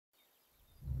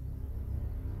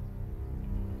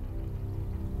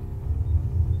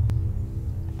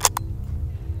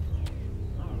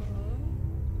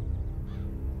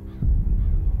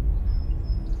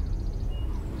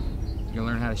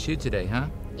how to shoot today, huh?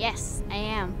 Yes, I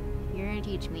am. You're gonna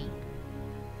teach me.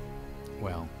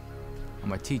 Well, I'm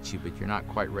gonna teach you, but you're not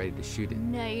quite ready to shoot it.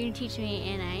 No, you're gonna teach me,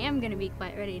 and I am gonna be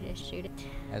quite ready to shoot it.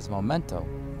 As a memento,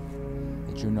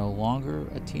 that you're no longer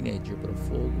a teenager, but a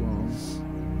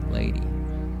full-grown lady.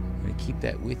 I'm gonna keep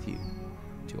that with you,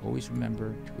 to always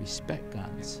remember to respect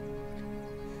guns.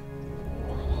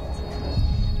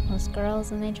 Most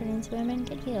girls, when they turn into women,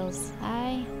 get heels.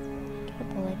 I get a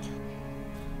bullet.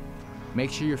 Make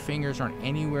sure your fingers aren't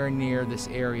anywhere near this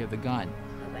area of the gun.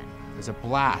 Okay. There's a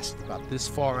blast about this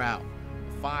far out.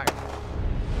 Fire.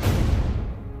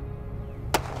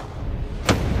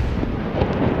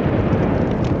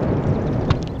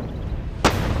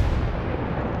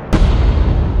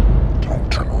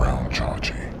 Don't turn around,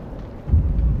 Chachi,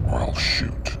 or I'll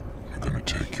shoot. I'm gonna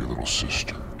take your little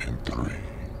sister in 3,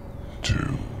 2,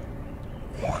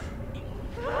 1.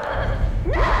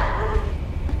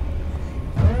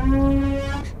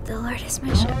 The Lord is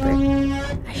my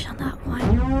shepherd, I shall not want.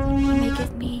 He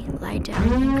maketh me lie down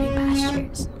in green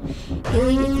pastures. He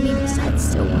leadeth me beside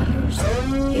still waters.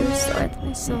 He restoreth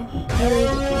my soul. He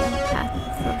leadeth me on the path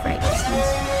of righteousness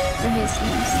for his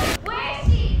name's sake.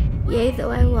 Yea,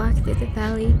 though I walk through the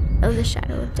valley of the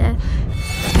shadow of death,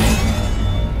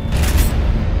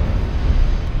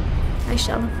 I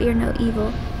shall fear no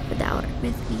evil, for thou art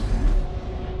with me.